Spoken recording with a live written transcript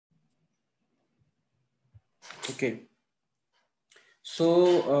Okay.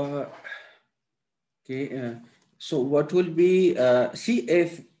 So, so what will be, see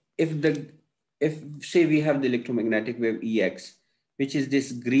if say we have the electromagnetic wave EX, which is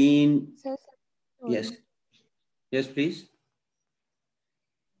this green, Sir, yes, slowly. yes, please.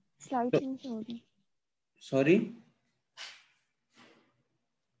 So, Slightly slowly. sorry.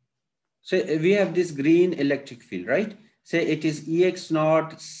 So we have this green electric field, right? Say it is EX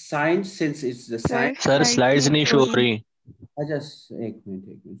naught sine, since it's the sine. Sir, sir slides slightly नहीं show हो slowly. रही. अच्छा, एक minute,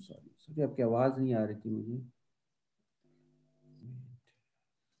 sorry sorry, आपकी आवाज नहीं आ रही थी मुझे.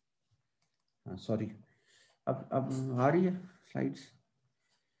 हाँ सॉरी. अब आ रही है स्लाइड्स.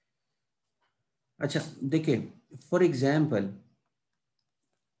 अच्छा देखिए, for example,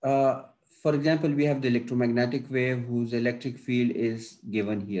 for example, we have the electromagnetic wave whose electric field is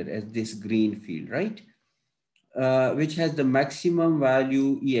given here as this green field, right? Which has the maximum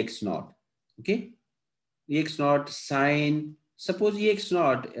value EX naught. Okay, EX naught sine. Suppose EX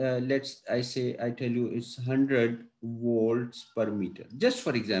naught, I tell you it's 100 volts per meter. Just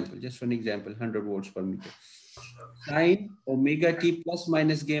for example, 100 volts per meter. Sine omega t plus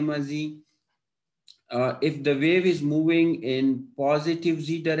minus gamma z. If the wave is moving in positive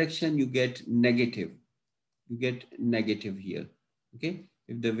z direction, you get negative. You get negative here. Okay.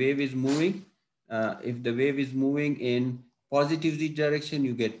 If the wave is moving in positive z direction,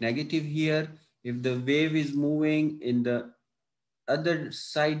 you get negative here. If the wave is moving in the other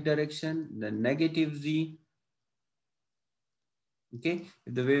side direction, the negative z. Okay.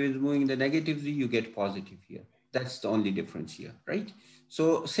 If the wave is moving in the negative z, you get positive here. That's the only difference here, right?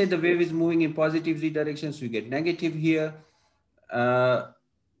 So say the wave is moving in positive z direction, so you get negative here.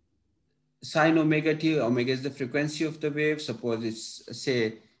 Sine omega t, omega is the frequency of the wave. Suppose it's,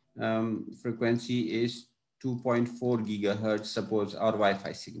 say, frequency is 2.4 gigahertz, suppose our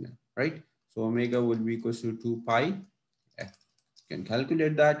Wi-Fi signal, right? So omega will be equal to 2 pi f. You can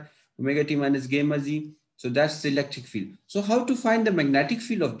calculate that. Omega t minus gamma z. So that's the electric field. So how to find the magnetic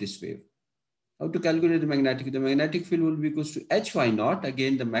field of this wave? How to calculate the magnetic? The magnetic field will be equal to hy naught,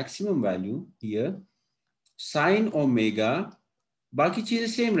 again the maximum value here, sine omega, बाकी चीजें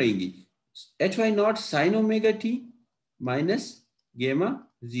same रहेंगी. hy naught sine omega t minus gamma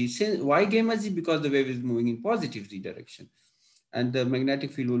z. Why gamma z? Because the wave is moving in positive z direction and the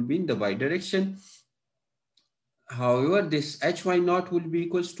magnetic field will be in the y direction. However, this hy naught will be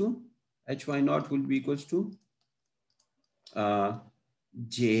equals to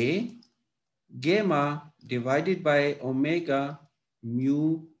j gamma divided by omega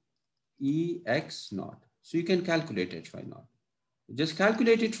mu ex naught. So you can calculate hy naught. Just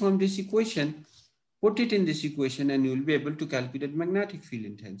calculate it from this equation, put it in this equation, and you will be able to calculate magnetic field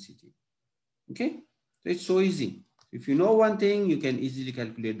intensity. Okay, so it's so easy. If you know one thing, you can easily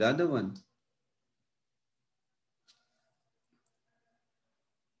calculate the other one.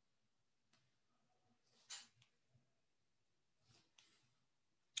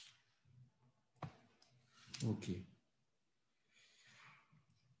 Okay.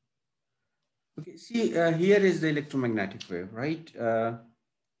 Okay, see, here is the electromagnetic wave, right?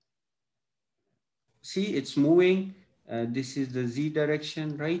 See, it's moving. This is the z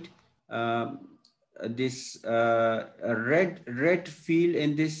direction, right? This red field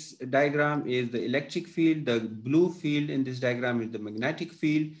in this diagram is the electric field. The blue field in this diagram is the magnetic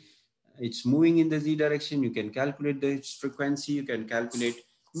field. It's moving in the z direction. You can calculate its frequency. You can calculate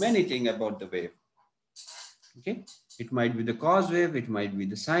many things about the wave. Okay, it might be the cos wave, it might be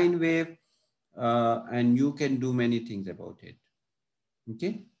the sine wave, and you can do many things about it.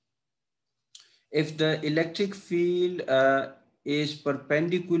 Okay, if the electric field is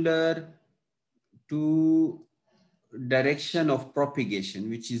perpendicular to direction of propagation,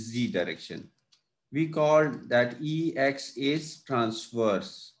 which is z direction, we call that Ex is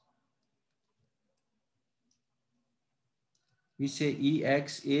transverse. We say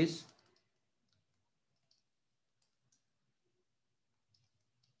Ex is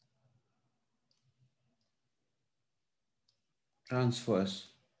transverse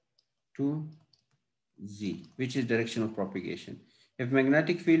to z, which is direction of propagation. If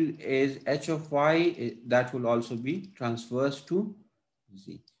magnetic field is h of y, that will also be transverse to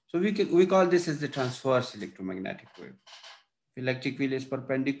z. So we call this as the transverse electromagnetic wave. If electric field is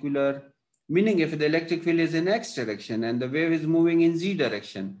perpendicular, meaning if the electric field is in x direction and the wave is moving in z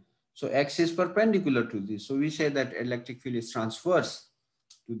direction, so x is perpendicular to this. So we say that electric field is transverse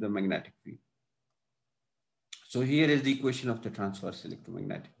to the magnetic field. So here is the equation of the transverse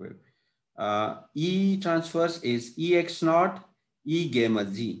electromagnetic wave. E transverse is Ex naught E gamma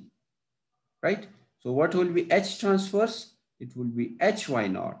z, right? So what will be H transverse? It will be Hy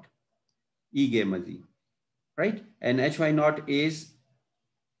naught E gamma z. right? And Hy naught is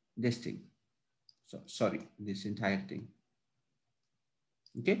this thing. So sorry, this entire thing.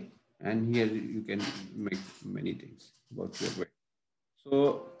 Okay, and here you can make many things about your wave.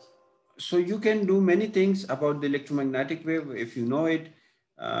 So you can do many things about the electromagnetic wave if you know it.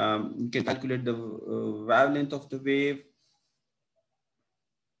 You can calculate the wavelength of the wave.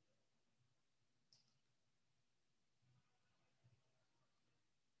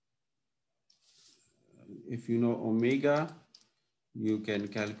 If you know omega, you can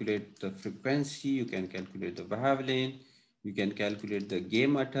calculate the frequency, you can calculate the wavelength, you can calculate the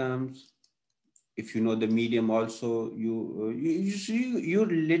gamma terms. If you know the medium also, you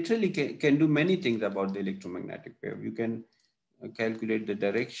literally can do many things about the electromagnetic wave. You can calculate the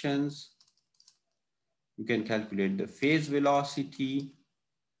directions, you can calculate the phase velocity.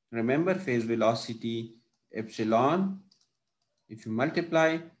 Remember phase velocity epsilon, if you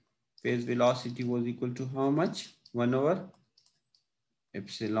multiply, phase velocity was equal to how much? 1 over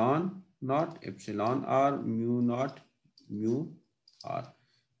epsilon naught epsilon r mu naught mu r,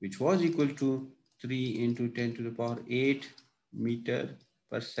 which was equal to 3 into 10 to the power 8 meter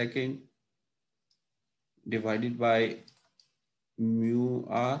per second divided by mu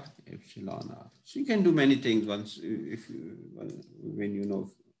r epsilon r. So you can do many things once if you, when you know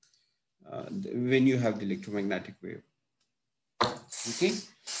when you have the electromagnetic wave. Okay.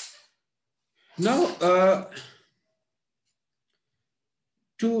 Now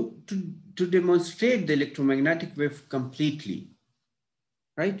to demonstrate the electromagnetic wave completely,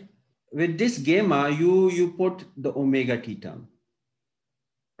 right? With this gamma, you put the omega t term,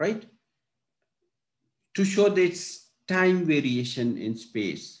 right? To show this time variation in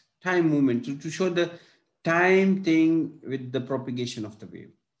space, time movement, to show the time thing with the propagation of the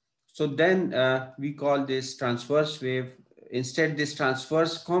wave. So then we call this transverse wave. Instead, this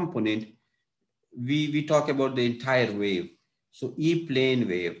transverse component, we talk about the entire wave. So E-plane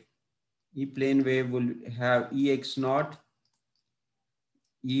wave. E-plane wave will have Ex naught,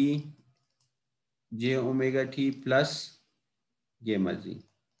 E j omega t plus gamma z.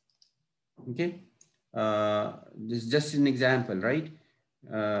 Okay. This is just an example, right?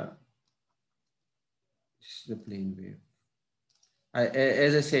 This is the plane wave.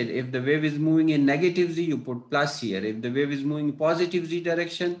 As I said, if the wave is moving in negative z, you put plus here. If the wave is moving in positive z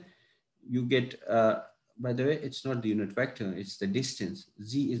direction, you get, by the way, it's not the unit vector, it's the distance.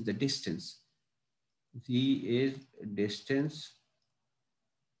 Z is the distance. Z is distance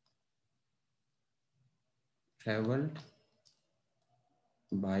traveled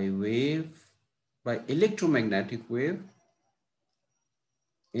by wave, by electromagnetic wave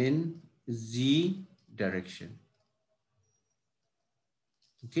in z direction.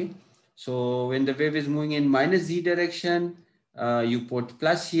 Okay, so when the wave is moving in minus z direction, you put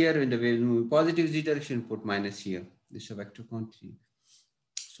plus here. When the wave is moving positive z direction, put minus here. This is a vector quantity.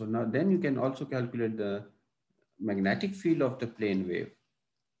 So now then you can also calculate the magnetic field of the plane wave.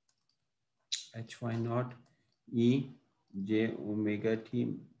 Hy naught E j omega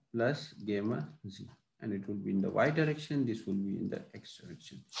t plus gamma z, and it will be in the y direction. This will be in the x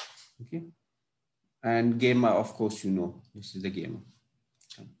direction. Okay, and gamma, of course, you know, this is the gamma,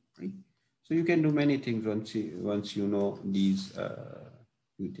 right? So you can do many things once you know these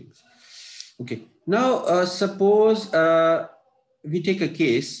few things. Okay, now suppose we take a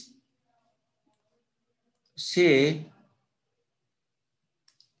case, say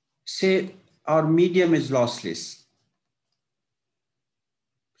our medium is lossless.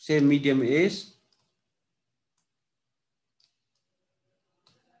 Say medium is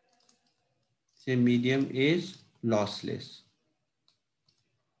lossless.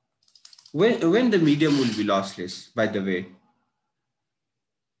 When the medium will be lossless, by the way?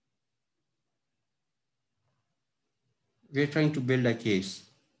 We're trying to build a case.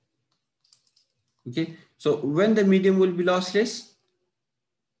 Okay, so when the medium will be lossless?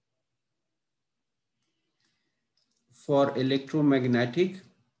 For electromagnetic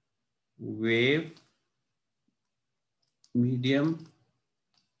wave, medium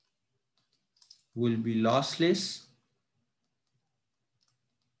will be lossless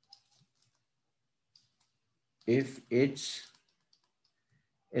if its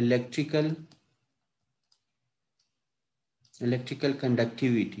electrical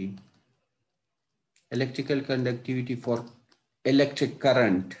conductivity for electric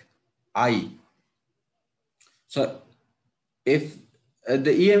current I. So if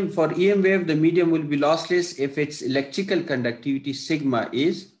for EM wave, the medium will be lossless if its electrical conductivity sigma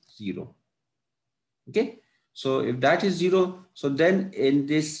is 0. Okay, so if that is 0, so then in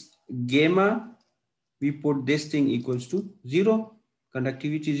this gamma, we put this thing equals to 0,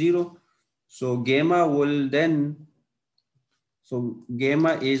 conductivity 0. So gamma will then, so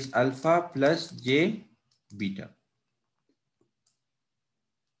gamma is alpha plus J beta.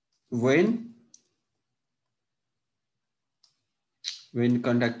 When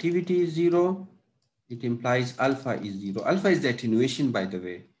conductivity is 0, it implies alpha is 0. Alpha is the attenuation, by the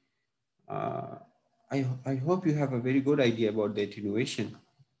way. I hope you have a very good idea about the attenuation.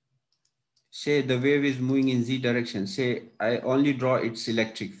 Say the wave is moving in Z direction. Say I only draw its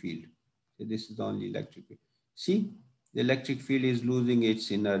electric field. So this is the only electric field. See, the electric field is losing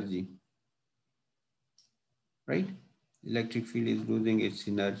its energy, right? Electric field is losing its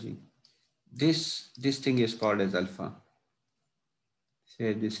energy. This thing is called as alpha.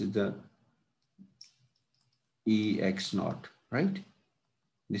 Say this is the EX naught, right?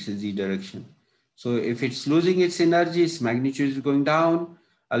 This is Z direction. So if it's losing its energy, its magnitude is going down.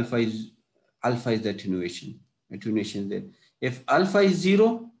 Alpha is the attenuation. Attenuation there. If alpha is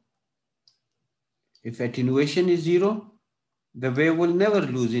 0, if attenuation is 0, the wave will never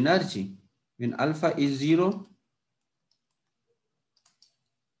lose energy. When alpha is 0,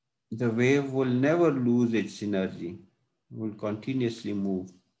 the wave will never lose its energy. It will continuously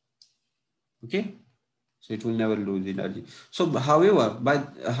move. Okay? So it will never lose energy. So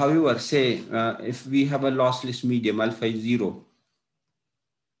however, say if we have a lossless medium, alpha is 0,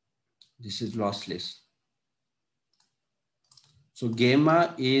 this is lossless. So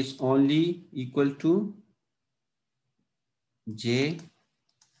gamma is only equal to J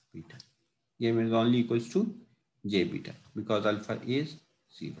beta. Gamma is only equals to J beta because alpha is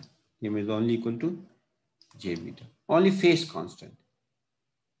 0. Gamma is only equal to J beta. Only phase constant.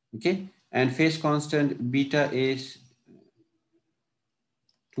 Okay. And phase constant beta is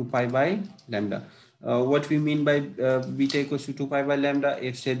 2 pi by lambda. What we mean by beta equals to 2 pi by lambda,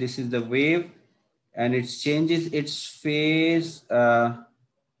 if say this is the wave and it changes its phase by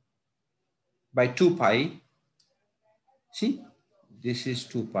 2 pi. See, this is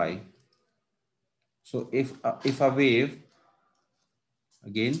 2 pi. So if a wave,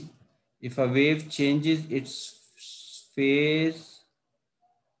 again, if a wave changes its phase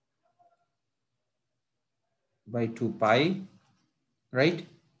by 2 pi, right,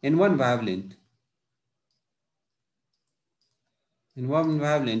 in one wavelength,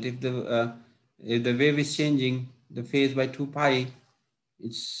 if the wave is changing the phase by 2 pi,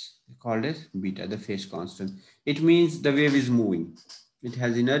 it's called as beta, the phase constant. It means the wave is moving. It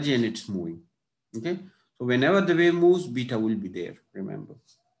has energy and it's moving. Okay. So whenever the wave moves, beta will be there, remember.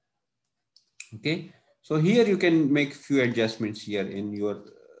 Okay. So here you can make few adjustments here in your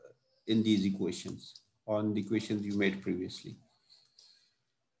in these equations, on the equations you made previously.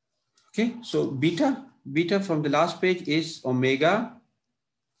 Okay. So beta from the last page is omega.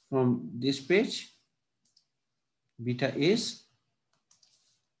 From this page, beta is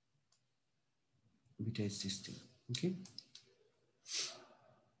this thing. Okay.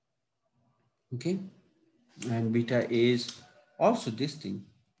 Okay. And beta is also this thing,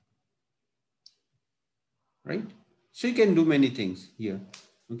 right? So you can do many things here.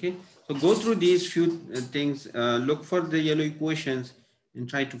 Okay. So go through these few things, look for the yellow equations and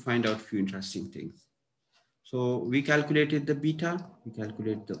try to find out few interesting things. So we calculated the beta, we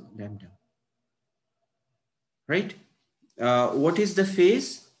calculate the lambda, right? What is the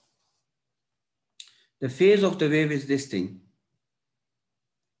phase? The phase of the wave is this thing.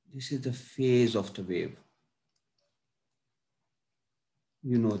 This is the phase of the wave.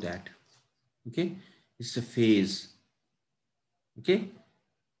 You know that. Okay. It's a phase. Okay.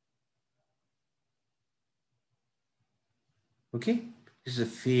 Okay. This is a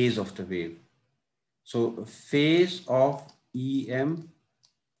phase of the wave. So phase of EM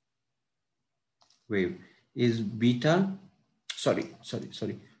wave is beta,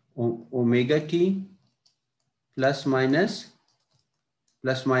 omega t plus minus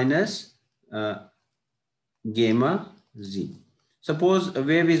gamma z. Suppose a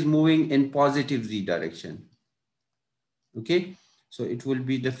wave is moving in positive z direction. Okay, so it will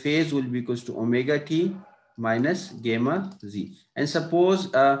be, the phase will be equals to omega t minus gamma z. And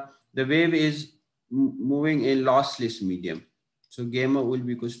suppose the wave is moving in lossless medium. So gamma will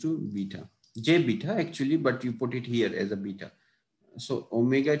be equals to beta, j beta actually, but you put it here as a beta. So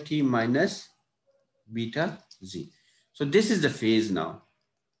omega t minus beta z. So this is the phase now.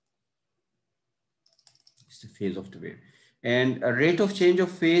 It's the phase of the wave. And a rate of change of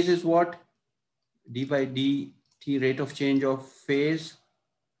phase is what? D by dt, rate of change of phase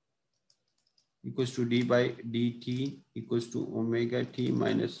equals to d by dt equals to omega t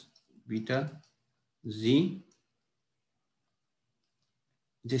minus beta z.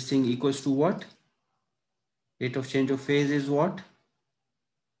 This thing equals to what? Rate of change of phase is what?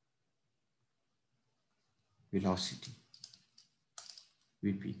 velocity,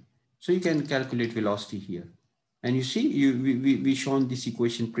 Vp. So you can calculate velocity here. And you see, we shown this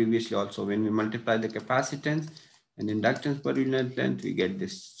equation previously also. When we multiply the capacitance and inductance per unit length, we get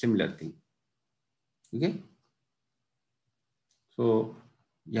this similar thing. Okay. So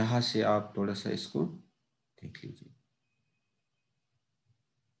यहाँ से आप थोड़ा सा इसको देख लीजिए.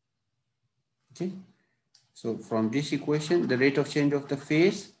 Okay. So from this equation, the rate of change of the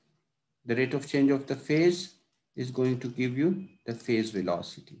phase is going to give you the phase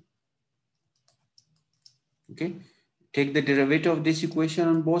velocity. Okay. Take the derivative of this equation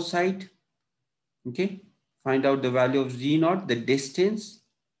on both sides. Okay. Find out the value of z naught, the distance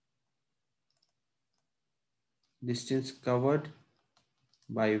covered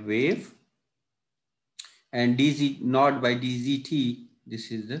by wave, and dz naught by dzt.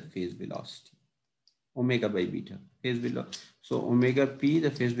 This is the phase velocity. Omega by beta, phase velocity. So omega p,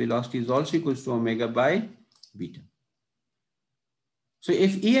 the phase velocity, is also equals to omega by beta. So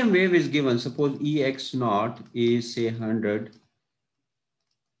if EM wave is given, suppose Ex naught is say 100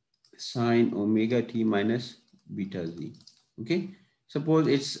 sine omega t minus beta z. Okay. Suppose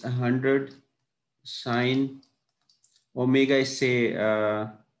it's 100 sine omega is say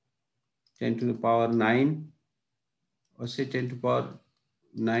 10 to the power 9, or say 10 to the power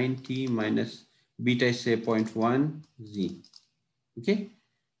 9 t minus beta is say 0.1 z. Okay.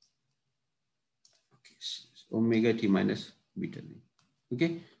 Okay. So omega t minus beta z.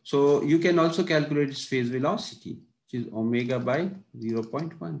 Okay. So you can also calculate its phase velocity, which is omega by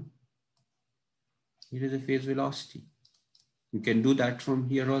 0.1. Here is the phase velocity. You can do that from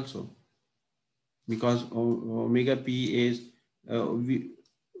here also, because omega p is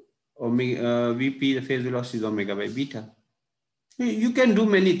Vp, the phase velocity is omega by beta. You can do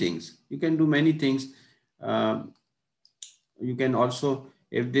many things. You can do many things. You can also,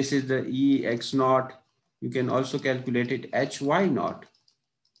 if this is the Ex naught, you can also calculate it Hy naught.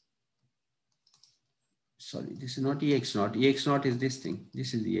 Sorry, this is not Ex naught. Ex naught is this thing.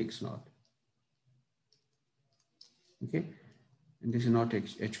 This is Ex naught. Okay. And this is not Hy. Hy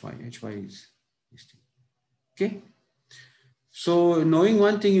is this thing. Okay. So knowing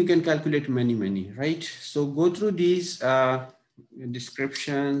one thing, you can calculate many, right? So go through these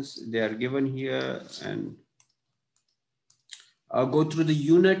descriptions. They are given here, and go through the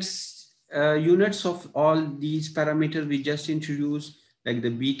units of all these parameters we just introduced, like the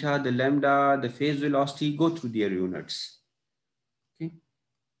beta, the lambda, the phase velocity. Go through their units. Okay.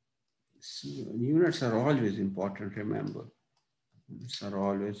 So units are always important. Remember, units are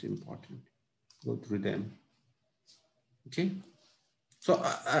always important. Go through them. Okay. So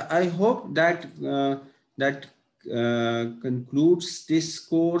I hope that concludes this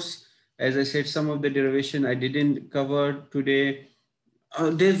course. As I said, some of the derivation I didn't cover today.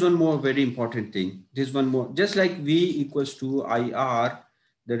 There's one more very important thing. There's one more. Just like V equals to IR,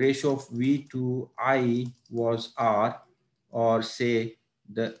 the ratio of V to I was R, or say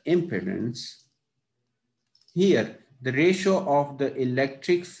the impedance. Here, the ratio of the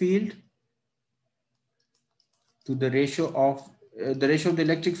electric field to the ratio of the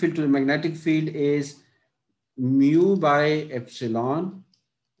electric field to the magnetic field is mu by epsilon,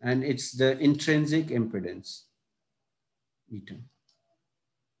 and it's the intrinsic impedance, eta.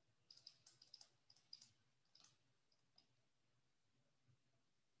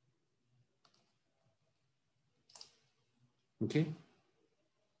 Okay.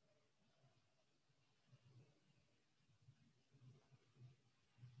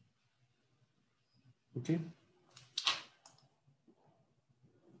 Okay.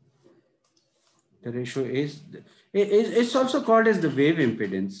 The ratio is, it's also called as the wave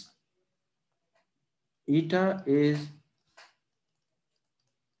impedance. Eta is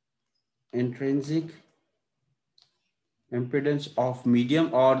intrinsic impedance of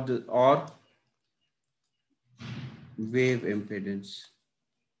medium, or wave impedance.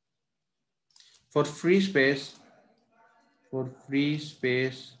 For free space,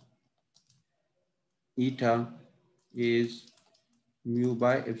 eta is mu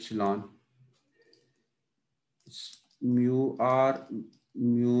by epsilon. It's mu r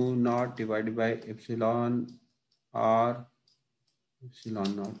mu naught divided by epsilon r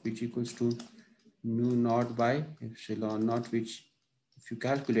epsilon naught, which equals to mu naught by epsilon naught, which if you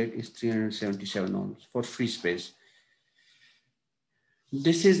calculate is 377 ohms for free space.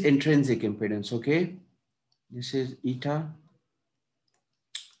 This is intrinsic impedance. Okay. This is eta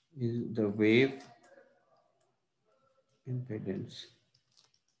is the wave impedance.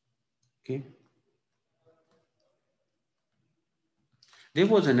 Okay. There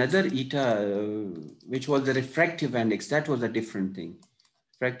was another eta, which was the refractive index. That was a different thing.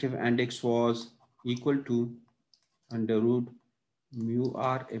 Refractive index was equal to under root mu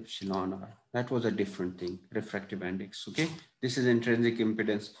r epsilon r. That was a different thing, refractive index. Okay, this is intrinsic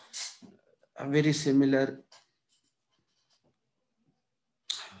impedance. A very similar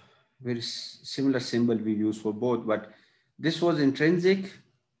symbol we use for both, but this was intrinsic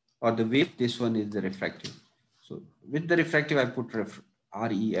or the wave, this one is the refractive. So with the refractive, I put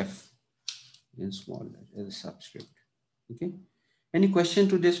REF in small as a subscript. Okay. Any question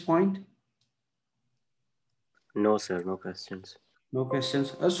to this point? No, sir, no questions. No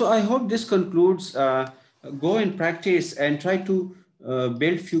questions. So I hope this concludes. Go and practice and try to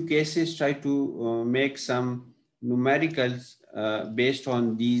build few cases, try to make some numericals based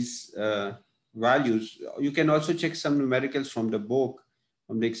on these values. You can also check some numericals from the book,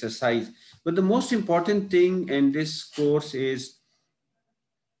 from the exercise. But the most important thing in this course is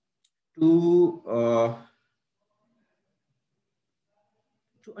to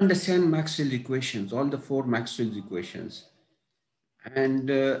understand Maxwell equations, all the four Maxwell equations. And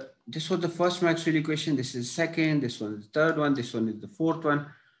this was the first Maxwell equation. This is second. This one is the third one. This one is the fourth one.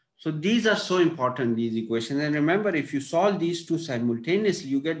 So these are so important, these equations. And remember, if you solve these two simultaneously,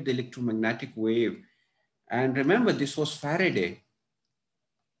 you get the electromagnetic wave. And remember, this was Faraday's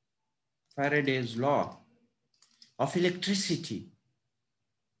law of electricity.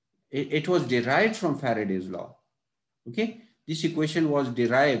 It was derived from Faraday's law. Okay, this equation was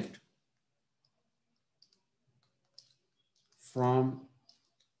derived from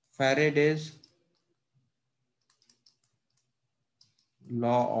Faraday's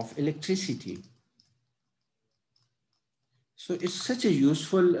law of electricity. So it's such a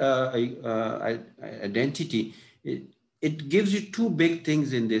useful identity. It gives you two big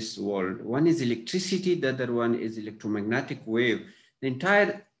things in this world. One is electricity, the other one is electromagnetic wave. The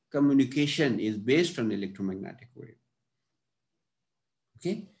entire communication is based on electromagnetic wave.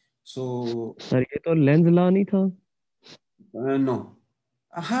 Okay, so sir ये तो lens ला नहीं था. no.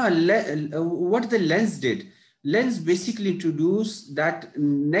 What the lens did? Lens basically introduced that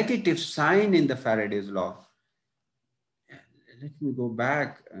negative sign in the Faraday's law. Let me go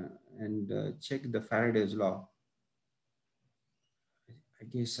back and check the Faraday's law. I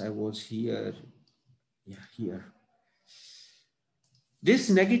guess I was here. Yeah, here. This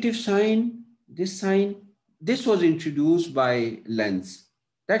negative sign, this was introduced by Lenz.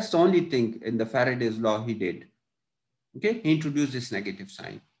 That's the only thing in the Faraday's law he did. Okay, he introduced this negative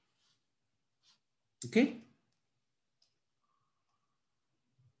sign. Okay.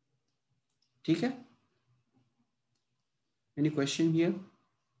 Okay. Any question here?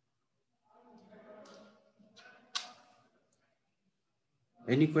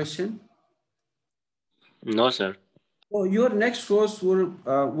 Any question? No, sir. So your next course will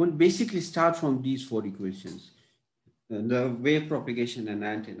basically start from these four equations. The wave propagation and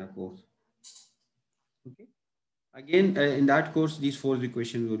antenna course. Okay. Again, in that course, these four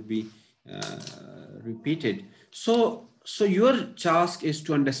equations will be repeated. So your task is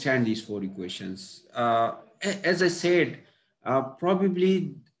to understand these four equations. As I said,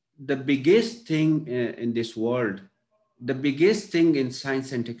 probably the biggest thing in this world, the biggest thing in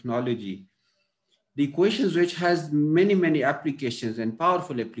science and technology, the equations which has many, many applications and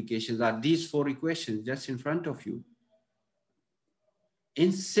powerful applications are these four equations just in front of you.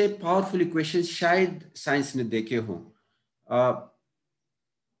 इनसे powerful equations शायद science ने देखे हों.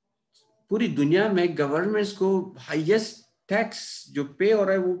 पूरी दुनिया में governments को highest tax जो पे हो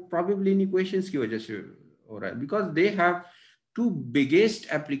रहा है वो प्रोबेबली इन इक्वेशंस की वजह से हो रहा है, because they have two biggest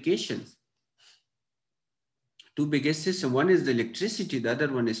applications, two biggest systems. One is the electricity, the other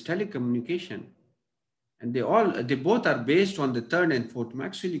one is telecommunication, and they both are based on the third and fourth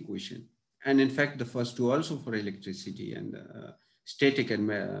Maxwell equation, and in fact the first two also for electricity and static and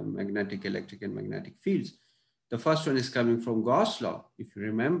magnetic, electric and magnetic fields. The first one is coming from Gauss law, if you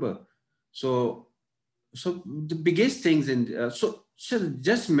remember. So the biggest things in so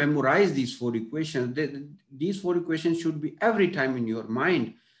just memorize these four equations. These four equations should be every time in your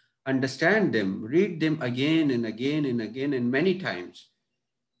mind. Understand them, read them again and again and again and many times,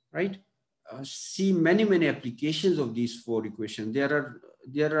 right? See many applications of these four equations. There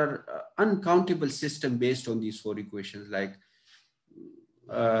are uncountable systems based on these four equations, like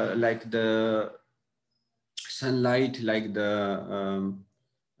the sunlight, like the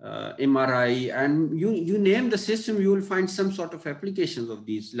MRI, and you name the system, you will find some sort of applications of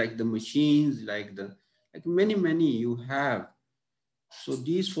these, like the machines, like many you have. So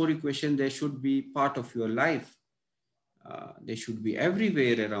these four equations, they should be part of your life. They should be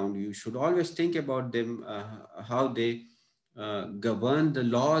everywhere around you. You should always think about them, how they govern the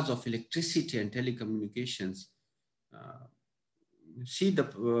laws of electricity and telecommunications. see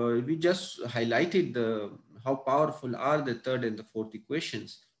we just highlighted how powerful are the third and the fourth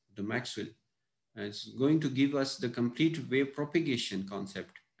equations of the Maxwell. It's going to give us the complete wave propagation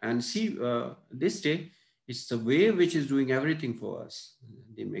concept. And see, this day, it's the wave which is doing everything for us.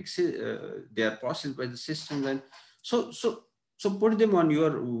 They make they are processed by the system, and so put them on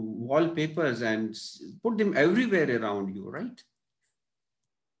your wallpapers and put them everywhere around you, right?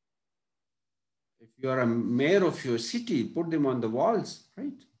 If you are a mayor of your city, put them on the walls,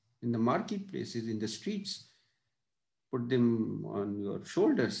 right? In the marketplaces, in the streets, put them on your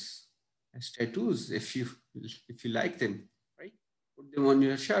shoulders as tattoos if you like them, right? Put them on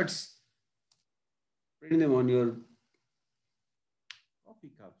your shirts, print them on your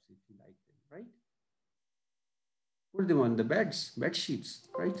coffee cups if you like them, right? Put them on the bed sheets,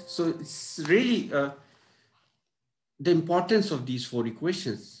 right? So it's really the importance of these four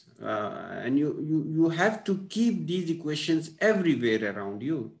equations. And you have to keep these equations everywhere around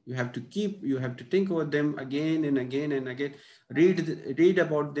you. You have to think about them again and again and again. Read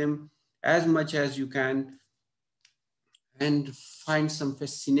about them as much as you can and find some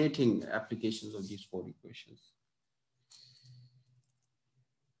fascinating applications of these four equations.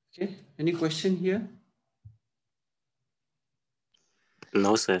 Okay, any question here?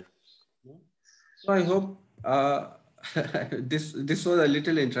 No, sir. So I hope this was a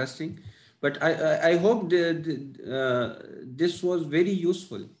little interesting, but I hope this was very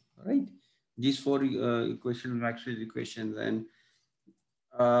useful, right? These four equations, Maxwell equations, and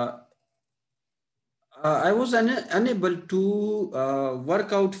uh, I was unable to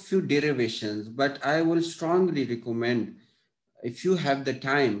work out few derivations, but I will strongly recommend, if you have the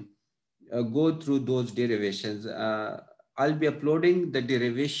time, go through those derivations. I'll be uploading the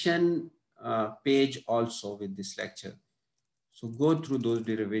derivation page also with this lecture. So go through those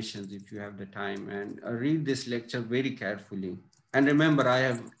derivations if you have the time, and read this lecture very carefully. And remember, I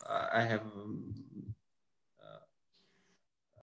have